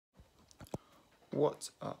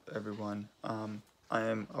What's up, everyone? I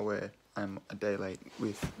am aware I'm a day late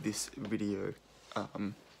with this video,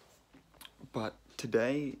 but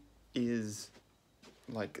today is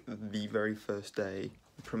like the very first day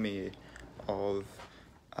premiere of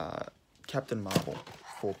Captain Marvel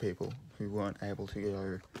for people who weren't able to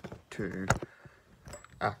go to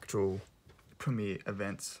actual premiere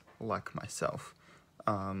events like myself.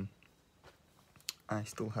 I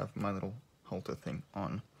still have my little halter thing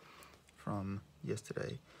on from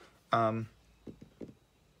yesterday.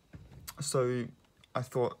 So I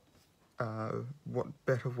thought, what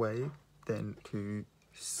better way than to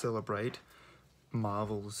celebrate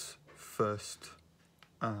Marvel's first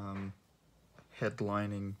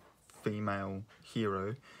headlining female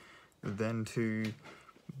hero than to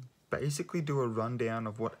basically do a rundown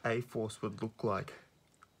of what A-Force would look like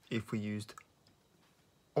if we used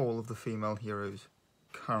all of the female heroes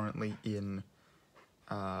currently in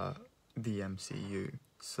the MCU.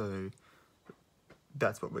 So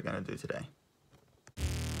that's what we're going to do today.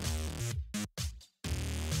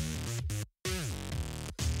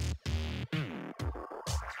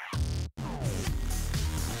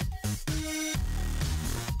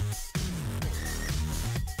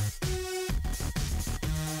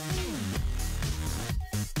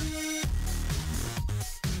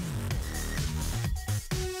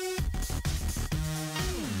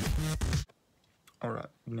 Alright,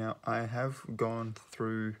 now I have gone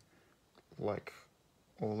through like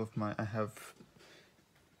all of my, I have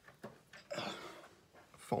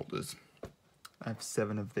folders. I have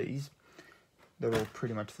 7 of these. They're all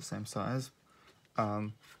pretty much the same size.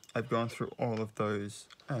 I've gone through all of those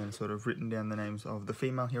and sort of written down the names of the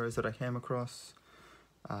female heroes that I came across.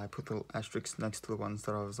 I put little asterisks next to the ones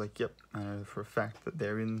that I was like, yep, I know for a fact that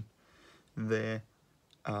they're in there.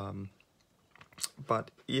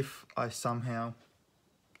 But if I somehow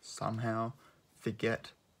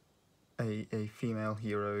forget a female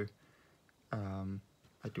hero,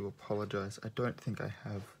 I do apologize. I don't think I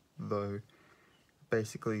have, though.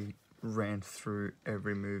 Basically ran through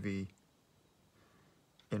every movie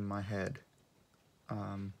in my head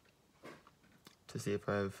to see if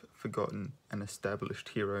I've forgotten an established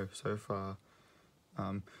hero so far.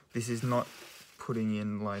 This is not putting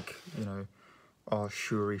in like, you know, oh,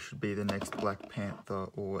 Shuri should be the next Black Panther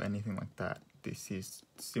or anything like that. This is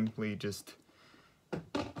simply just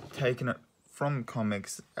taking it from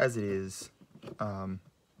comics as it is.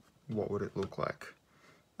 What would it look like?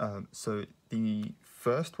 So the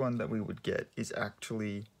first one that we would get is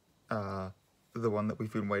actually the one that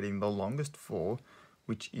we've been waiting the longest for,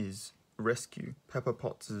 which is Rescue, Pepper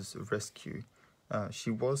Potts' Rescue.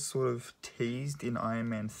 She was sort of teased in Iron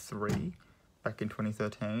Man 3 back in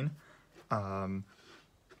 2013,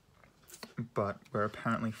 but we're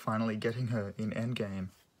apparently finally getting her in Endgame.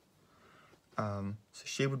 So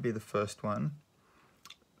she would be the first one.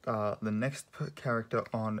 The next character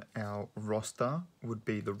on our roster would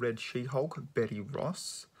be the Red She-Hulk, Betty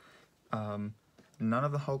Ross. None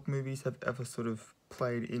of the Hulk movies have ever sort of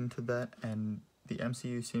played into that, and the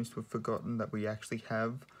MCU seems to have forgotten that we actually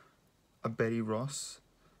have a Betty Ross.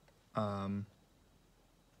 But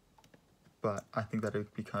I think that it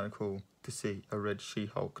would be kind of cool to see a Red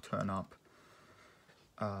She-Hulk turn up.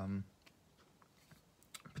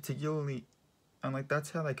 Particularly, and like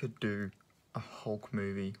that's how they could do a Hulk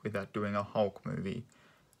movie without doing a Hulk movie,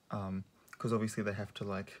 because obviously they have to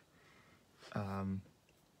like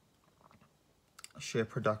share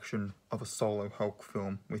production of a solo Hulk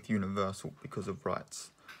film with Universal because of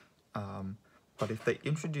rights. But if they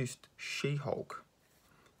introduced She-Hulk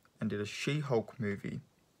and did a She-Hulk movie,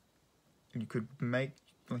 you could make,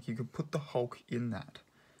 like, you could put the Hulk in that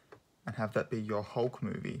and have that be your Hulk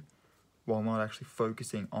movie while not actually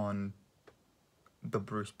focusing on the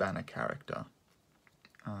Bruce Banner character,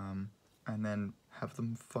 and then have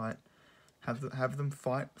them fight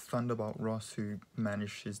Thunderbolt Ross, who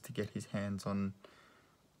manages to get his hands on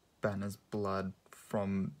Banner's blood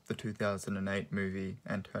from the 2008 movie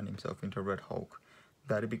and turn himself into Red Hulk.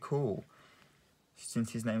 That'd be cool.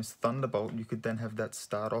 Since his name's Thunderbolt, you could then have that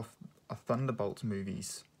start off a Thunderbolts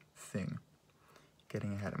movies thing.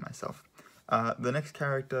 Getting ahead of myself. The next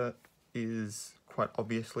character is quite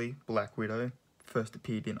obviously Black Widow. First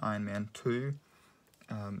appeared in Iron Man 2,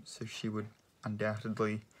 so she would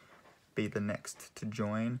undoubtedly be the next to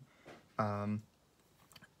join.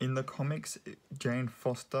 In the comics, Jane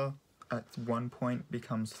Foster at one point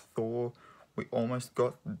becomes Thor. We almost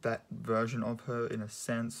got that version of her in a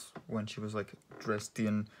sense when she was like dressed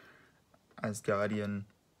in Asgardian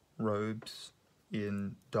robes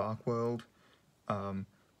in Dark World.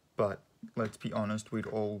 But let's be honest, we'd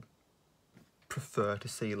all prefer to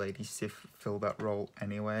see Lady Sif fill that role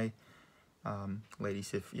anyway. Lady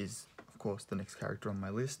Sif is, of course, the next character on my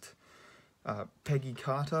list. Peggy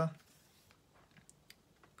Carter,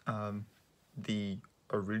 the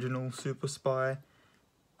original super spy.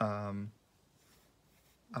 I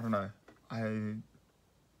don't know.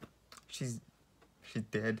 She's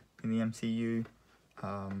dead in the MCU,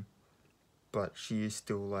 but she is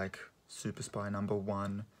still like super spy number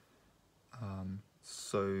one.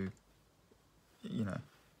 So, you know,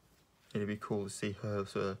 it'd be cool to see her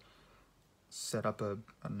sort of set up a,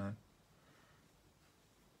 I don't know,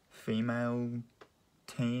 female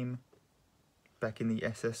team back in the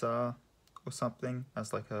SSR or something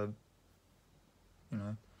as like a, you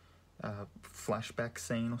know, flashback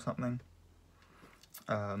scene or something.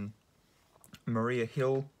 Maria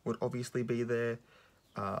Hill would obviously be there.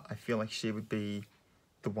 I feel like she would be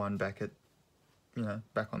the one back at, you know,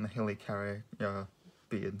 back on the helicarrier,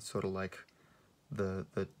 being sort of like the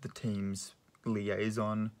team's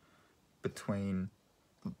liaison between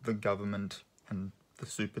the government and the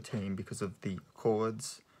super team because of the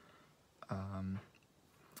Accords.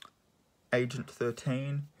 Agent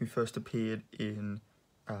 13, who first appeared in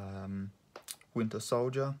Winter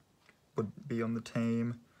Soldier, would be on the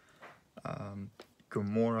team.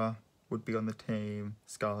 Gamora would be on the team.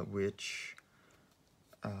 Scarlet Witch.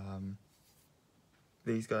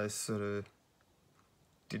 These guys sort of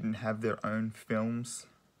didn't have their own films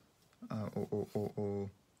or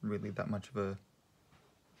really that much of a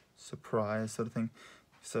surprise sort of thing.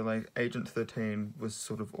 So like Agent 13 was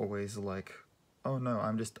sort of always like, oh no,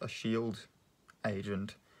 I'm just a SHIELD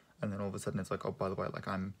agent, and then all of a sudden it's like, oh, by the way, like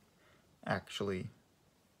I'm actually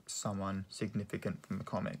someone significant from the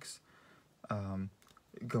comics.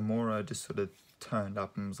 Gamora just sort of turned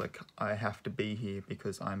up and was like, I have to be here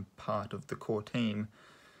because I'm part of the core team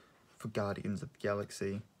for Guardians of the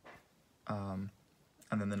Galaxy. And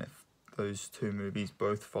then if those two movies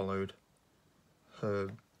both followed her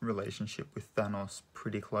relationship with Thanos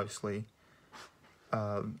pretty closely.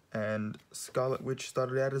 And Scarlet Witch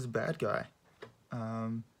started out as a bad guy.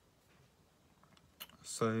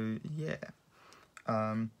 So yeah.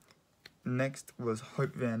 Next was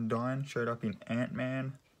Hope Van Dyne, showed up in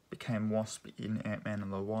Ant-Man, became Wasp in Ant-Man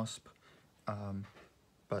and the Wasp,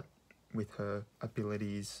 but with her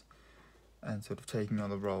abilities and sort of taking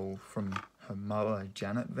on the role from her mother,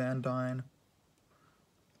 Janet Van Dyne,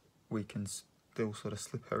 we can still sort of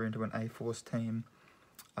slip her into an A-Force team.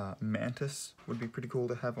 Mantis would be pretty cool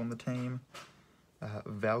to have on the team.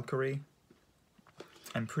 Valkyrie.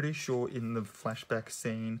 I'm pretty sure in the flashback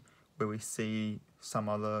scene where we see some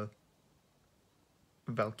other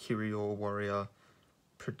Valkyrie or warrior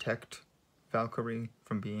protect Valkyrie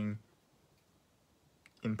from being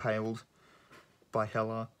impaled by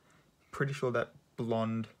Hela, pretty sure that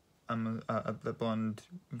blonde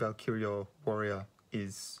Valkyrie or warrior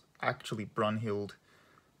is actually Brunhild,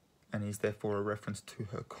 and is therefore a reference to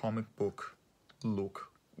her comic book look,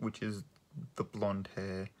 which is the blonde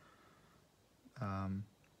hair.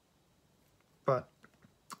 But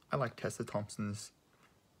I like Tessa Thompson's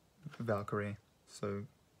Valkyrie, so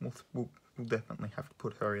we'll definitely have to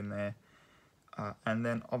put her in there. And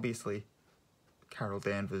then obviously Carol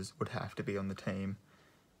Danvers would have to be on the team.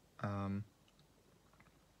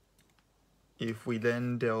 If we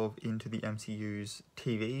then delve into the MCU's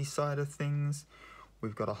TV side of things,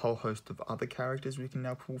 we've got a whole host of other characters we can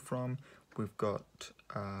now pull from. We've got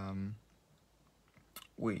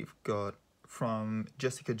from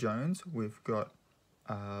Jessica Jones, we've got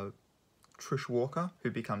Trish Walker,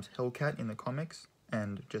 who becomes Hellcat in the comics,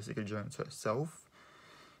 and Jessica Jones herself.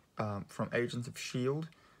 From Agents of S.H.I.E.L.D.,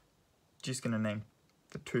 just going to name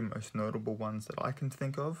the two most notable ones that I can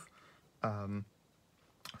think of.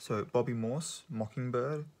 So Bobby Morse,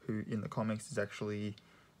 Mockingbird, who in the comics is actually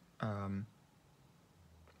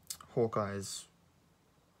Hawkeye's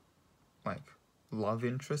like love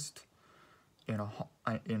interest in a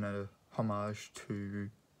homage to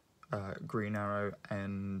Green Arrow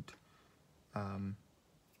and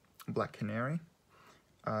Black Canary.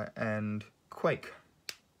 And Quake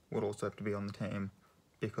would also have to be on the team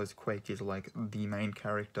because Quake is like the main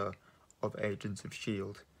character of Agents of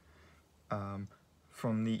S.H.I.E.L.D.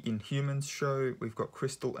 From the Inhumans show, we've got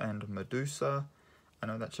Crystal and Medusa. I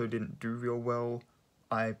know that show didn't do real well.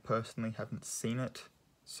 I personally haven't seen it,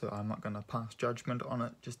 so I'm not going to pass judgment on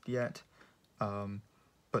it just yet.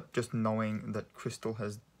 But just knowing that Crystal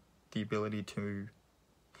has the ability to...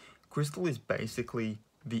 Crystal is basically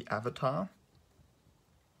the Avatar.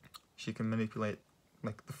 She can manipulate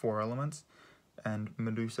like the 4 elements, and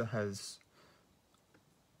Medusa has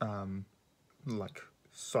like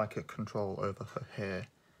psychic control over her hair.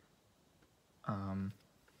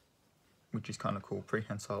 which is kind of cool.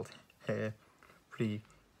 Prehensile hair, pretty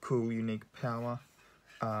cool, unique power.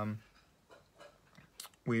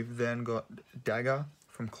 We've then got Dagger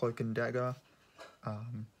from Cloak and Dagger,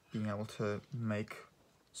 being able to make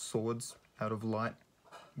swords out of light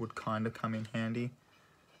would kind of come in handy,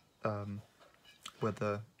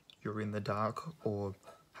 whether you're in the dark or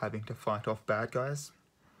having to fight off bad guys.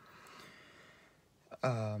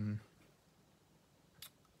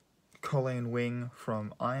 Colleen Wing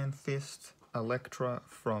from Iron Fist, Elektra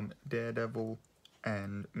from Daredevil,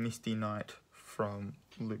 and Misty Knight from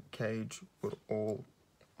Luke Cage would all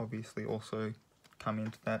obviously also come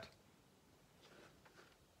into that.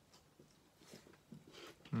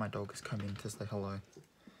 My dog has come in to say hello.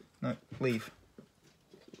 No, leave.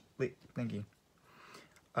 Leave. Thank you.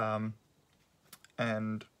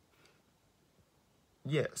 And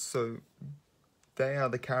yeah, so they are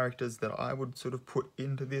the characters that I would sort of put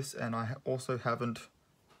into this, and I also haven't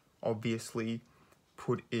obviously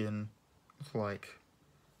put in like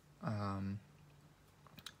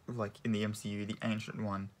in the MCU, the Ancient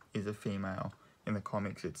One is a female. In the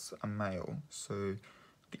comics, it's a male. So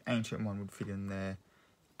the Ancient One would fit in there,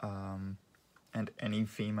 and any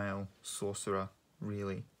female sorcerer,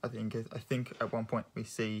 really. I think at one point we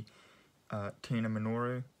see Tina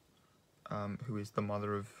Minoru, who is the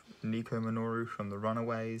mother of Nico Minoru from the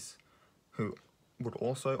Runaways, who would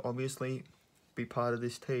also obviously be part of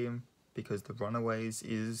this team because the Runaways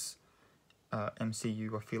is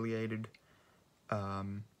MCU affiliated.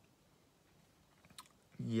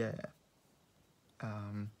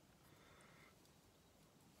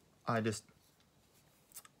 I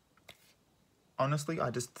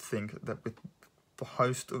just think that with the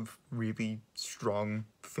host of really strong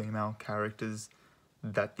female characters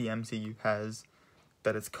that the MCU has,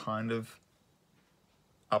 that it's kind of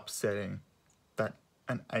upsetting that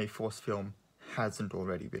an A-Force film hasn't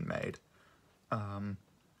already been made. I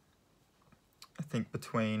think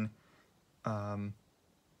between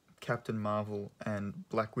Captain Marvel and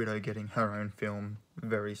Black Widow getting her own film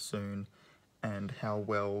very soon, and how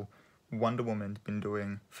well Wonder Woman's been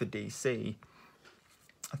doing for DC,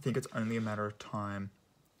 I think it's only a matter of time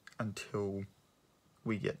until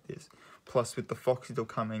we get this. Plus, with the Fox deal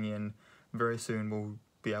coming in, very soon we'll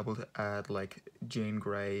be able to add like Jean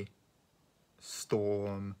Grey,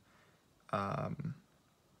 Storm,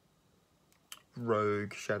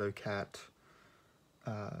 Rogue, Shadowcat,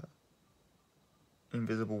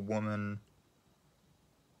 Invisible Woman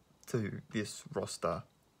to this roster,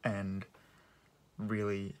 and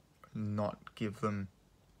really not give them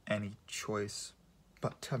any choice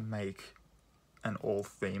but to make an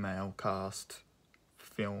all-female cast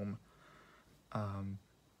film.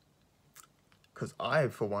 Because I,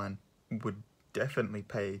 for one, would definitely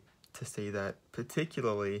pay to see that,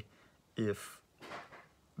 particularly if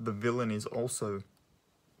the villain is also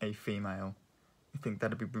a female. I think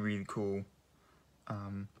that'd be really cool.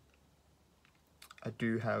 I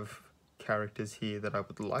do have characters here that I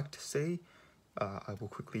would like to see. I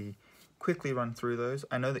will quickly run through those.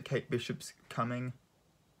 I know that Kate Bishop's coming,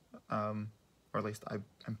 or at least I'm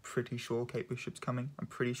pretty sure Kate Bishop's coming. I'm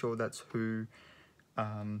pretty sure that's who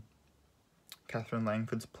Catherine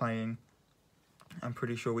Langford's playing. I'm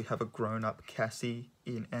pretty sure we have a grown-up Cassie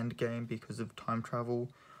in Endgame because of time travel,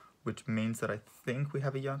 which means that I think we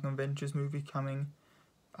have a Young Avengers movie coming,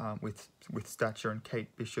 with Stature and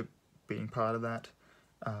Kate Bishop being part of that.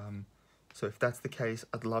 So if that's the case,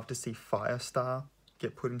 I'd love to see Firestar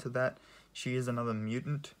get put into that. She is another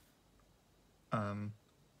mutant in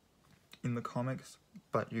the comics,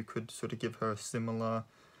 but you could sort of give her a similar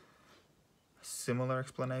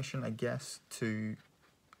explanation, I guess, to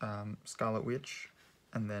Scarlet Witch,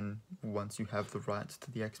 and then once you have the rights to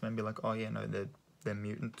the X-Men, be like, oh yeah, no, they're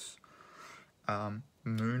mutants.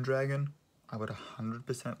 Moondragon, I would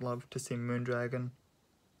 100% love to see Moondragon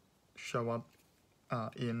show up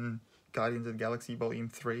in Guardians of the Galaxy Volume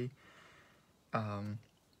 3.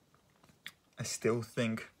 I still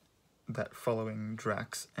think that following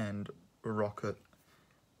Drax and Rocket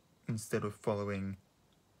instead of following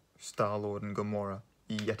Star-Lord and Gamora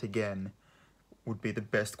yet again would be the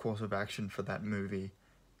best course of action for that movie.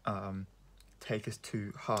 Take us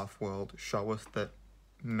to Half-World, show us that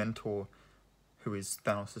Mentor, who is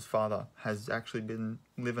Thanos' father, has actually been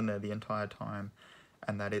living there the entire time,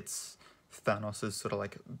 and that it's Thanos' sort of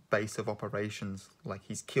like base of operations. Like,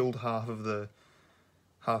 he's killed half of the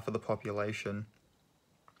population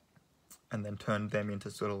and then turned them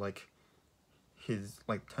into sort of like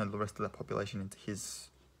turned the rest of the population into his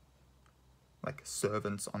like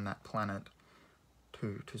servants on that planet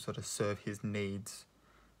to sort of serve his needs,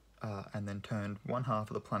 and then turned one half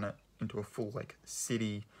of the planet into a full like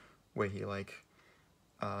city where he like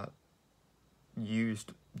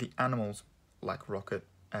used the animals like Rocket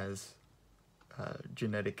as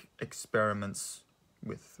genetic experiments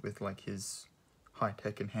with like his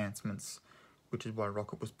high-tech enhancements, which is why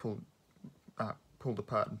Rocket was pulled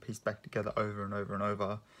apart and pieced back together over and over and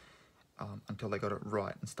over until they got it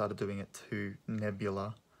right and started doing it to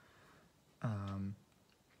Nebula,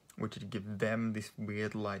 which would give them this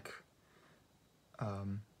weird like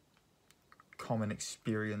common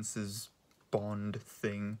experiences bond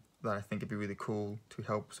thing that I think would be really cool to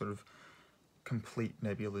help sort of complete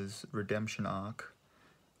Nebula's redemption arc.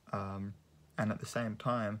 And at the same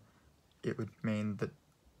time, it would mean that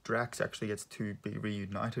Drax actually gets to be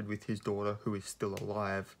reunited with his daughter, who is still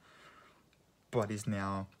alive, but is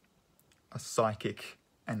now a psychic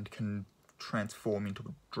and can transform into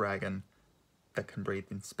a dragon that can breathe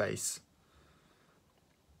in space.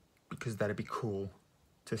 Because that'd be cool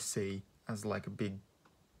to see as like a big,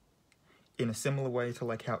 in a similar way to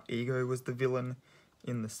like how Ego was the villain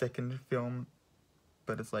in the second film,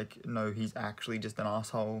 but it's like, no, he's actually just an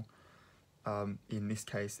asshole. In this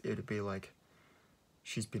case, it'd be like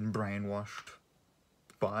she's been brainwashed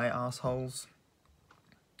by assholes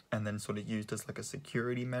and then sort of used as like a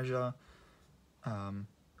security measure. I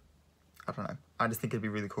don't know. I just think it'd be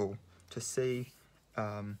really cool to see.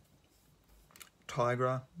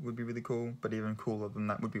 Tigra would be really cool, but even cooler than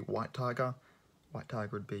that would be White Tiger. White Tiger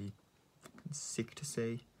would be sick to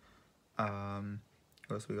see. What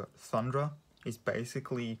else we got? Thundra is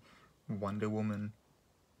basically Wonder Woman,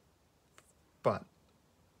 but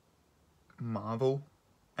Marvel,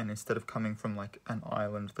 and instead of coming from like an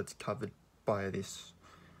island that's covered by this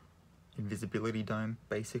invisibility dome,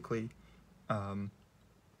 basically,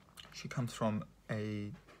 she comes from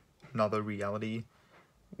another reality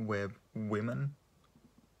where women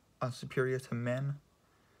are superior to men,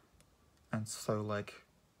 and so like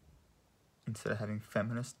instead of having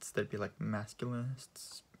feminists, they'd be like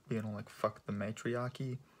masculinists, being all like fuck the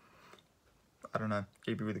matriarchy. I don't know,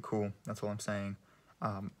 it'd be really cool, that's all I'm saying.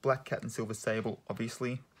 Black Cat and Silver Sable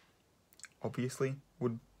obviously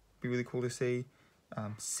would be really cool to see.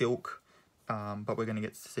 Silk, but we're going to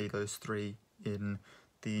get to see those three in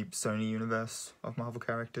the Sony universe of Marvel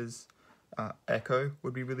characters. Echo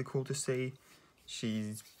would be really cool to see.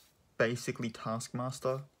 She's basically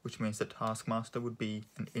Taskmaster, which means that Taskmaster would be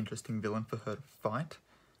an interesting villain for her to fight,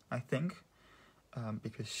 I think,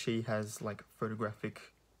 because she has like photographic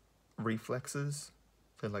reflexes,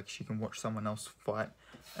 so like she can watch someone else fight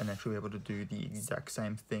and then she'll be able to do the exact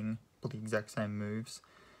same thing or the exact same moves.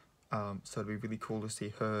 So it'd be really cool to see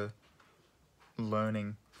her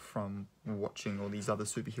learning from watching all these other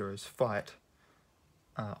superheroes fight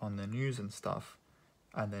on the news and stuff,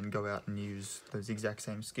 and then go out and use those exact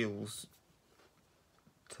same skills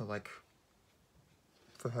to like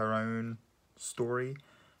for her own story,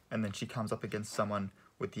 and then she comes up against someone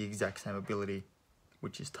with the exact same ability,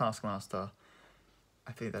 which is Taskmaster.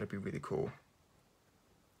 I think that'd be really cool.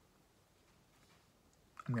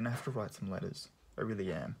 I'm gonna have to write some letters, I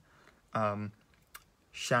really am.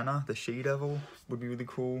 Shanna, the She-Devil, would be really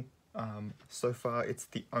cool. So far, it's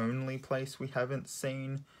the only place we haven't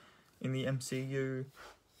seen in the MCU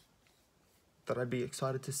that I'd be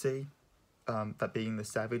excited to see. That being the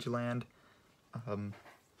Savage Land.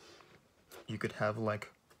 You could have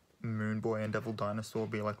like Moon Boy and Devil Dinosaur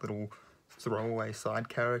be like little throwaway side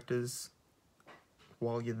characters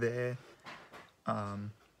while you're there.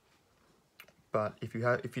 But if you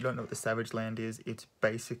don't know what the Savage Land is, it's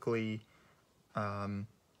basically the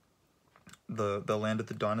land of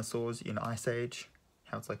the dinosaurs in Ice Age,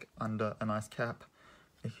 how it's like under an ice cap,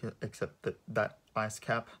 except that ice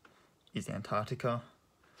cap is Antarctica.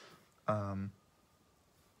 But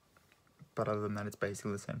other than that, it's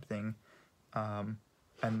basically the same thing. And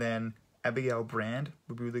then Abigail Brand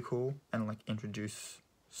would be really cool, and like introduce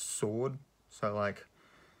SWORD. So like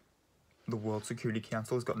the World Security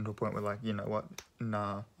Council has gotten to a point where like, you know what,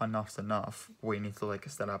 nah, enough's enough. We need to like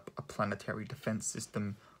set up a planetary defense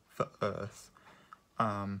system for Earth,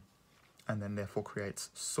 and then therefore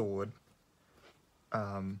creates SWORD,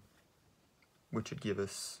 which would give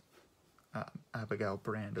us Abigail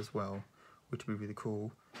Brand as well, which would be really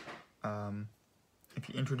cool. If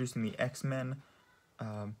you're introducing the X-Men,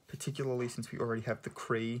 particularly since we already have the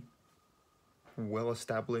Kree well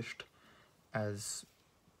established as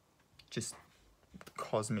just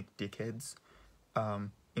cosmic dickheads,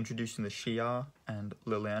 introducing the Shi'ar and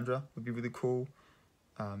Lilandra would be really cool.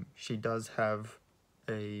 She does have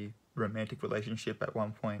a romantic relationship at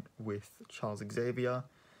one point with Charles Xavier,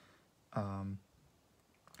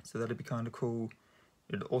 so that'd be kind of cool.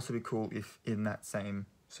 It'd also be cool if in that same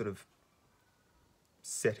sort of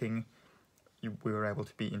setting, we were able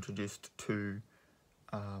to be introduced to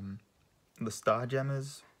the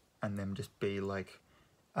Starjammers, and them just be like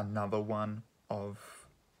another one of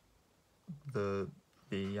the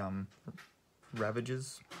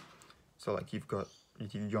Ravagers. So like you've got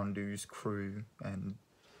Yondu's crew and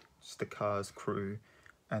Stakar's crew,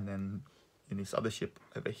 and then in this other ship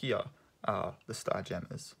over here are the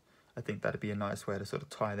Starjammers. I think that'd be a nice way to sort of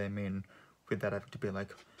tie them in, with that having to be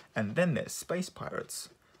like, and then there's space pirates,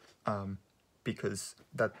 because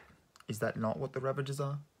that not what the Ravagers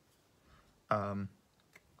are?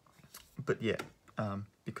 But yeah,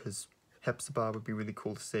 because Hepzibah would be really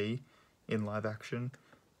cool to see in live action,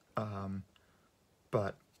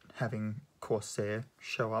 but having Corsair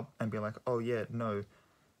show up and be like, oh yeah, no,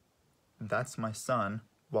 that's my son,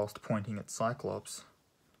 whilst pointing at Cyclops,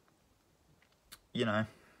 you know,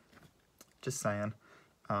 just saying.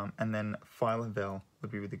 And then Phyla-Vell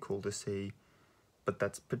would be really cool to see, but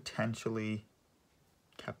that's potentially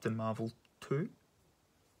Captain Marvel 2,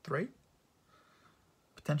 3,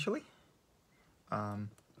 potentially.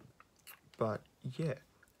 But yeah,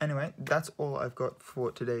 anyway, that's all I've got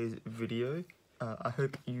for today's video. I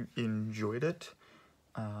hope you enjoyed it.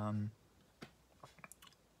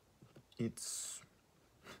 It's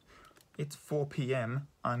 4 PM.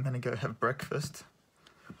 I'm gonna go have breakfast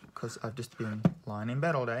because I've just been lying in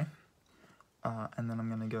bed all day, and then I'm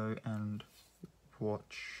gonna go and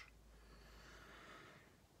watch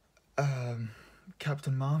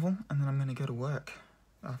Captain Marvel, and then I'm gonna go to work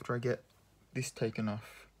after I get this taken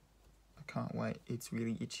off. I can't wait. It's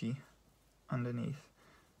really itchy underneath.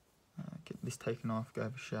 Get this taken off, go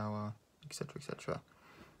have a shower, etc, etc.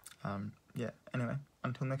 Yeah, anyway,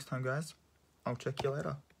 until next time guys, I'll check you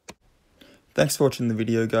later. Thanks for watching the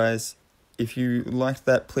video guys. If you liked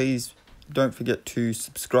that, please don't forget to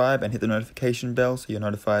subscribe and hit the notification bell so you're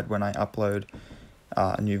notified when I upload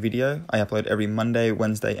a new video. I upload every Monday,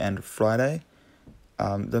 Wednesday and Friday.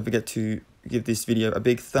 Don't forget to give this video a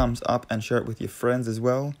big thumbs up and share it with your friends as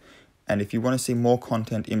well. And if you want to see more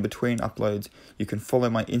content in between uploads, you can follow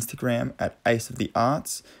my Instagram at Ace of the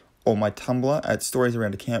Arts or my Tumblr at Stories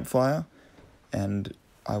Around a Campfire. And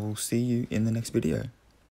I will see you in the next video.